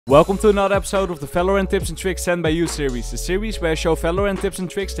Welcome to another episode of the Valorant Tips and Tricks Sent by You series, the series where I show Valorant tips and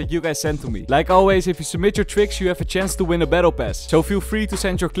tricks that you guys send to me. Like always, if you submit your tricks, you have a chance to win a battle pass, so feel free to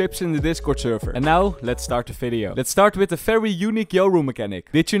send your clips in the Discord server. And now, let's start the video. Let's start with a very unique Yoru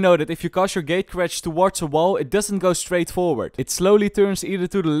mechanic. Did you know that if you cast your gate crash towards a wall, it doesn't go straight forward? It slowly turns either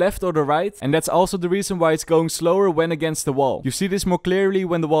to the left or the right, and that's also the reason why it's going slower when against the wall. You see this more clearly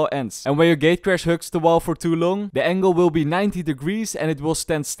when the wall ends. And when your gate crash hugs the wall for too long, the angle will be 90 degrees and it will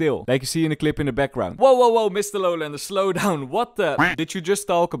stand still, like you see in the clip in the background. Whoa, whoa, whoa, MrLowlander, slow down. What the did you just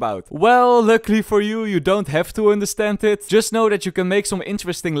talk about? Well, luckily for you, you don't have to understand it. Just know that you can make some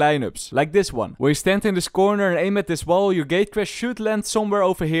interesting lineups, like this one. Where you stand in this corner and aim at this wall, your gate crash should land somewhere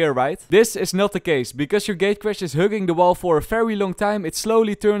over here, right? This is not the case. Because your gate crash is hugging the wall for a very long time, it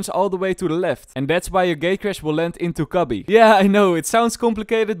slowly turns all the way to the left. And that's why your gate crash will land into cubby. Yeah, I know, it sounds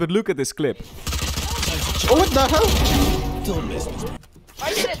complicated, but look at this clip. Oh, what the hell? Don't miss me.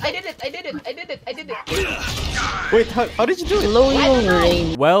 I did it. Wait, how did you do it? Long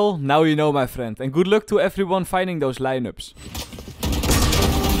range. Well, now you know, my friend. And good luck to everyone finding those lineups.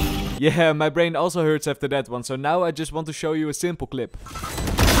 Yeah, my brain also hurts after that one, so now I just want to show you a simple clip.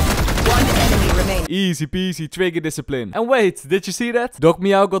 One enemy remains. Easy peasy, trigger discipline. And wait, did you see that? Dog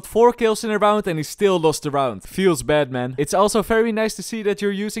Meow got 4 kills in a round and he still lost the round. Feels bad, man. It's also very nice to see that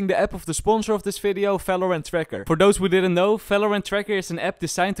you're using the app of the sponsor of this video, Valorant Tracker. For those who didn't know, Valorant Tracker is an app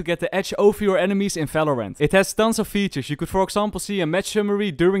designed to get the edge over your enemies in Valorant. It has tons of features. You could, for example, see a match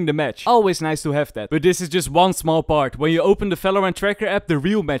summary during the match. Always nice to have that. But this is just one small part. When you open the Valorant Tracker app, the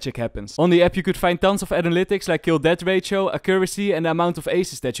real magic happens. On the app, you could find tons of analytics like kill death ratio, accuracy, and the amount of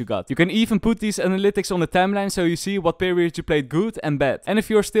aces that you got. You can even put these analytics on the timeline so you see what period you played good and bad, and if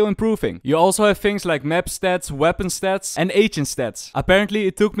you're still improving. You also have things like map stats, weapon stats, and agent stats. Apparently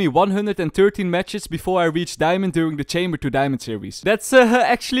it took me 113 matches before I reached Diamond during the Chamber to Diamond series. That's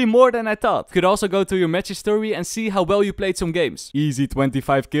actually more than I thought. You could also go to your match history and see how well you played some games. Easy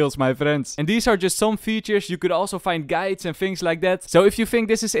 25 kills, my friends. And these are just some features. You could also find guides and things like that. So if you think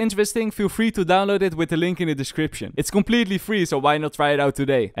this is interesting, feel free to download it with the link in the description. It's completely free, so why not try it out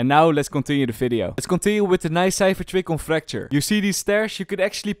today? And now let's continue the video. Let's continue with the nice cipher trick on Fracture. You see these stairs? You could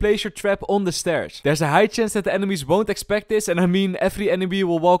actually place your trap on the stairs. There's a high chance that the enemies won't expect this, and I mean every enemy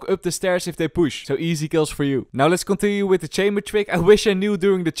will walk up the stairs if they push. So easy kills for you. Now let's continue with the chamber trick. I wish I knew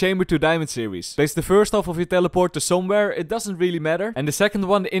during the Chamber to Diamond series. Place the first half of your teleport to somewhere, it doesn't really matter, and the second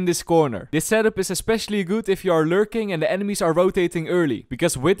one in this corner. This setup is especially good if you are lurking and the enemies are rotating early,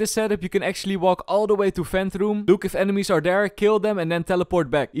 because with this setup you can actually walk all the way to vent room, look if enemies are there, kill them, and then teleport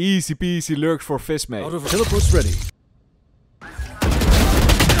back. Easy peasy lurks for Fistmate. Teleport's ready.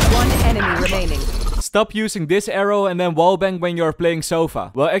 One enemy remaining. Stop using this arrow and then wallbang when you are playing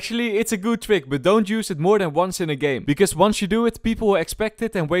Sova. Well, actually, it's a good trick, but don't use it more than once in a game. Because once you do it, people will expect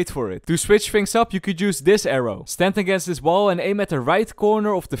it and wait for it. To switch things up, you could use this arrow. Stand against this wall and aim at the right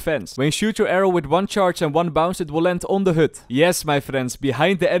corner of the fence. When you shoot your arrow with 1 charge and 1 bounce, it will land on the hood. Yes, my friends,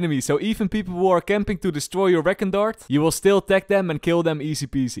 behind the enemy. So even people who are camping to destroy your Recon Dart, you will still tag them and kill them easy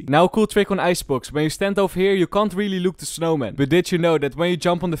peasy. Now, a cool trick on Icebox. When you stand over here, you can't really look the snowman. But did you know that when you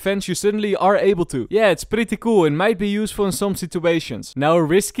jump on the fence, you suddenly are able to? Yeah, it's pretty cool and might be useful in some situations. Now a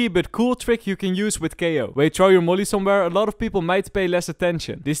risky but cool trick you can use with KO. When you throw your molly somewhere, a lot of people might pay less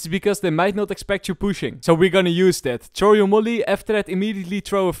attention. This is because they might not expect you pushing. So we're gonna use that. Throw your molly, after that immediately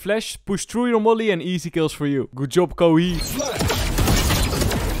throw a flash, push through your molly and easy kills for you. Good job, Kohi.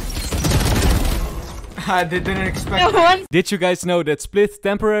 I didn't expect it. Did you guys know that split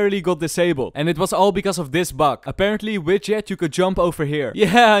temporarily got disabled? And it was all because of this bug. Apparently with Jet you could jump over here.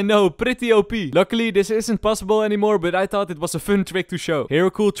 Yeah, I know, pretty OP. Luckily this isn't possible anymore, but I thought it was a fun trick to show. Here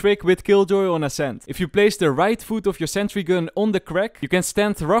a cool trick with Killjoy on Ascent. If you place the right foot of your sentry gun on the crack, you can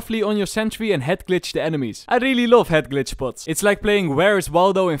stand roughly on your sentry and head glitch the enemies. I really love head glitch spots. It's like playing Where is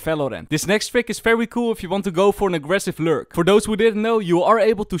Waldo in Valorant. This next trick is very cool if you want to go for an aggressive lurk. For those who didn't know, you are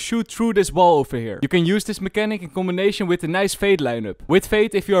able to shoot through this wall over here. You can use this mechanic in combination with a nice fade lineup. With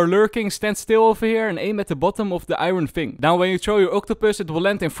fade, if you are lurking, stand still over here and aim at the bottom of the iron thing. Now when you throw your octopus, it will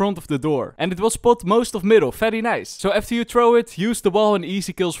land in front of the door. And it will spot most of middle, very nice. So after you throw it, use the wall and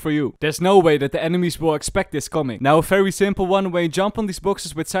easy kills for you. There's no way that the enemies will expect this coming. Now a very simple one, when you jump on these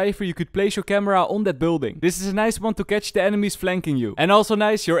boxes with Cypher, you could place your camera on that building. This is a nice one to catch the enemies flanking you. And also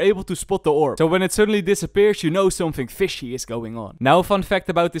nice, you're able to spot the orb. So when it suddenly disappears, you know something fishy is going on. Now a fun fact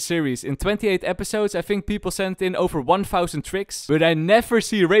about this series. In 28 episodes, I think people sent in over 1000 tricks, but I never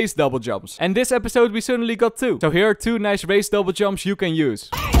see race double jumps. And this episode we suddenly got 2. So here are 2 nice race double jumps you can use.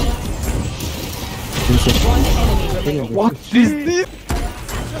 One enemy remaining. What is this?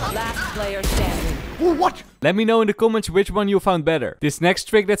 Last player standing. Oh, what? Let me know in the comments which one you found better. This next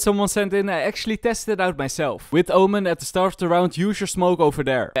trick that someone sent in, I actually tested out myself. With Omen, at the start of the round, use your smoke over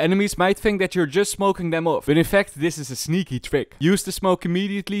there. The enemies might think that you're just smoking them off, but in fact this is a sneaky trick. Use the smoke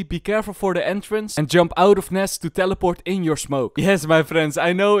immediately, be careful for the entrance, and jump out of nest to teleport in your smoke. Yes, my friends,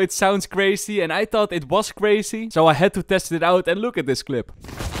 I know it sounds crazy, and I thought it was crazy, so I had to test it out, and look at this clip.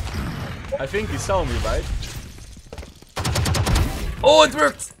 I think he saw me, right? Oh, it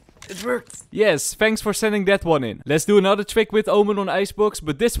worked! It worked! Yes, thanks for sending that one in. Let's do another trick with Omen on Icebox,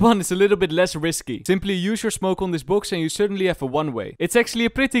 but this one is a little bit less risky. Simply use your smoke on this box and you certainly have a one-way. It's actually a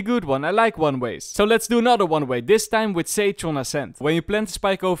pretty good one, I like one-ways. So let's do another one-way, this time with Sage on Ascent. When you plant the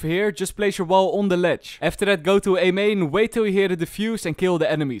spike over here, just place your wall on the ledge. After that, go to A main, wait till you hear the defuse and kill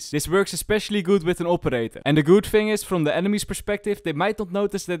the enemies. This works especially good with an operator. And the good thing is, from the enemy's perspective, they might not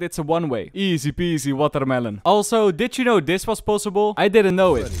notice that it's a one-way. Easy peasy watermelon. Also, did you know this was possible? I didn't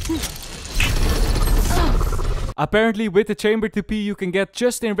know it. Apparently, with the chamber TP, you can get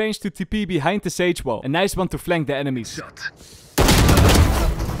just in range to TP behind the Sage wall. A nice one to flank the enemies.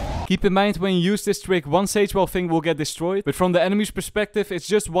 Keep in mind, when you use this trick, one Sage wall thing will get destroyed, but from the enemy's perspective, it's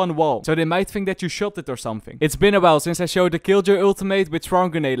just one wall, so they might think that you shot it or something. It's been a while since I showed the Killjoy ultimate with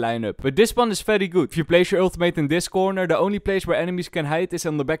Swarm Grenade lineup, but this one is very good. If you place your ultimate in this corner, the only place where enemies can hide is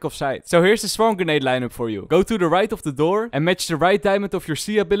on the back of side. So here's the Swarm Grenade lineup for you. Go to the right of the door and match the right diamond of your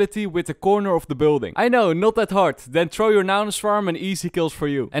C ability with the corner of the building. I know, not that hard. Then throw your Nano Swarm and easy kills for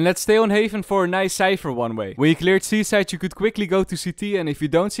you. And let's stay on Haven for a nice Cypher one way. When you cleared C-side, you could quickly go to CT, and if you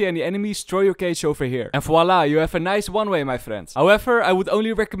don't see any enemies, throw your cage over here. And voila, you have a nice one-way, my friends. However, I would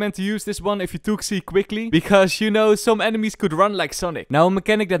only recommend to use this one if you took C quickly, because you know, some enemies could run like Sonic. Now, a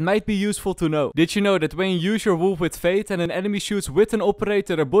mechanic that might be useful to know. Did you know that when you use your Wolf with Fate and an enemy shoots with an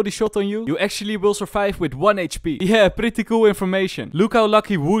operator a body shot on you, you actually will survive with 1 HP? Yeah, pretty cool information. Look how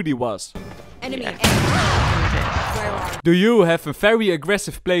lucky Woody was. Enemy. Do you have a very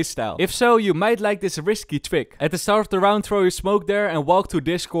aggressive playstyle? If so, you might like this risky trick. At the start of the round, throw your smoke there and walk to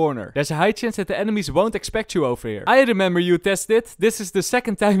this corner. There's a high chance that the enemies won't expect you over here. I remember you tested it. This is the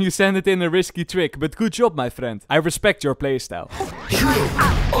second time you send it in a risky trick, but good job, my friend. I respect your playstyle.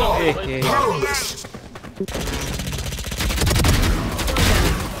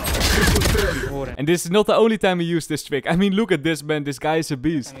 And this is not the only time you use this trick. I mean, look at this, man. This guy is a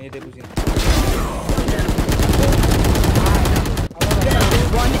beast.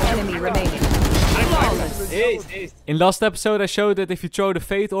 One enemy remaining. In last episode I showed that if you throw the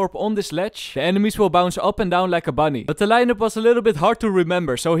Fate Orb on this ledge, the enemies will bounce up and down like a bunny. But the lineup was a little bit hard to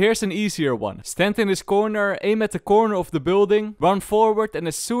remember, so here's an easier one. Stand in this corner, aim at the corner of the building, run forward, and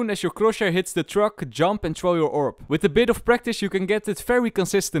as soon as your crosshair hits the truck, jump and throw your orb. With a bit of practice you can get it very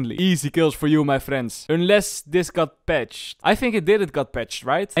consistently. Easy kills for you, my friends. Unless this got patched. I think it didn't got patched,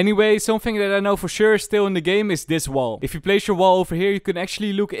 right? Anyway, something that I know for sure is still in the game is this wall. If you place your wall over here, you can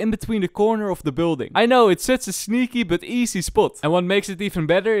actually look in between the corner of the building. I know, it's such a sneaky but easy spot. And what makes it even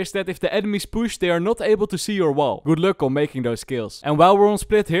better is that if the enemies push, they are not able to see your wall. Good luck on making those kills. And while we're on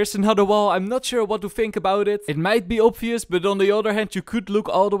split, here's another wall. I'm not sure what to think about it. It might be obvious, but on the other hand, you could look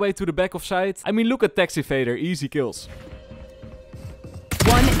all the way to the back of side. I mean, look at Taxi Vader, easy kills.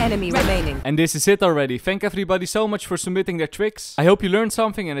 One enemy remaining. And this is it already. Thank everybody so much for submitting their tricks. I hope you learned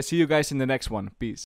something and I see you guys in the next one. Peace.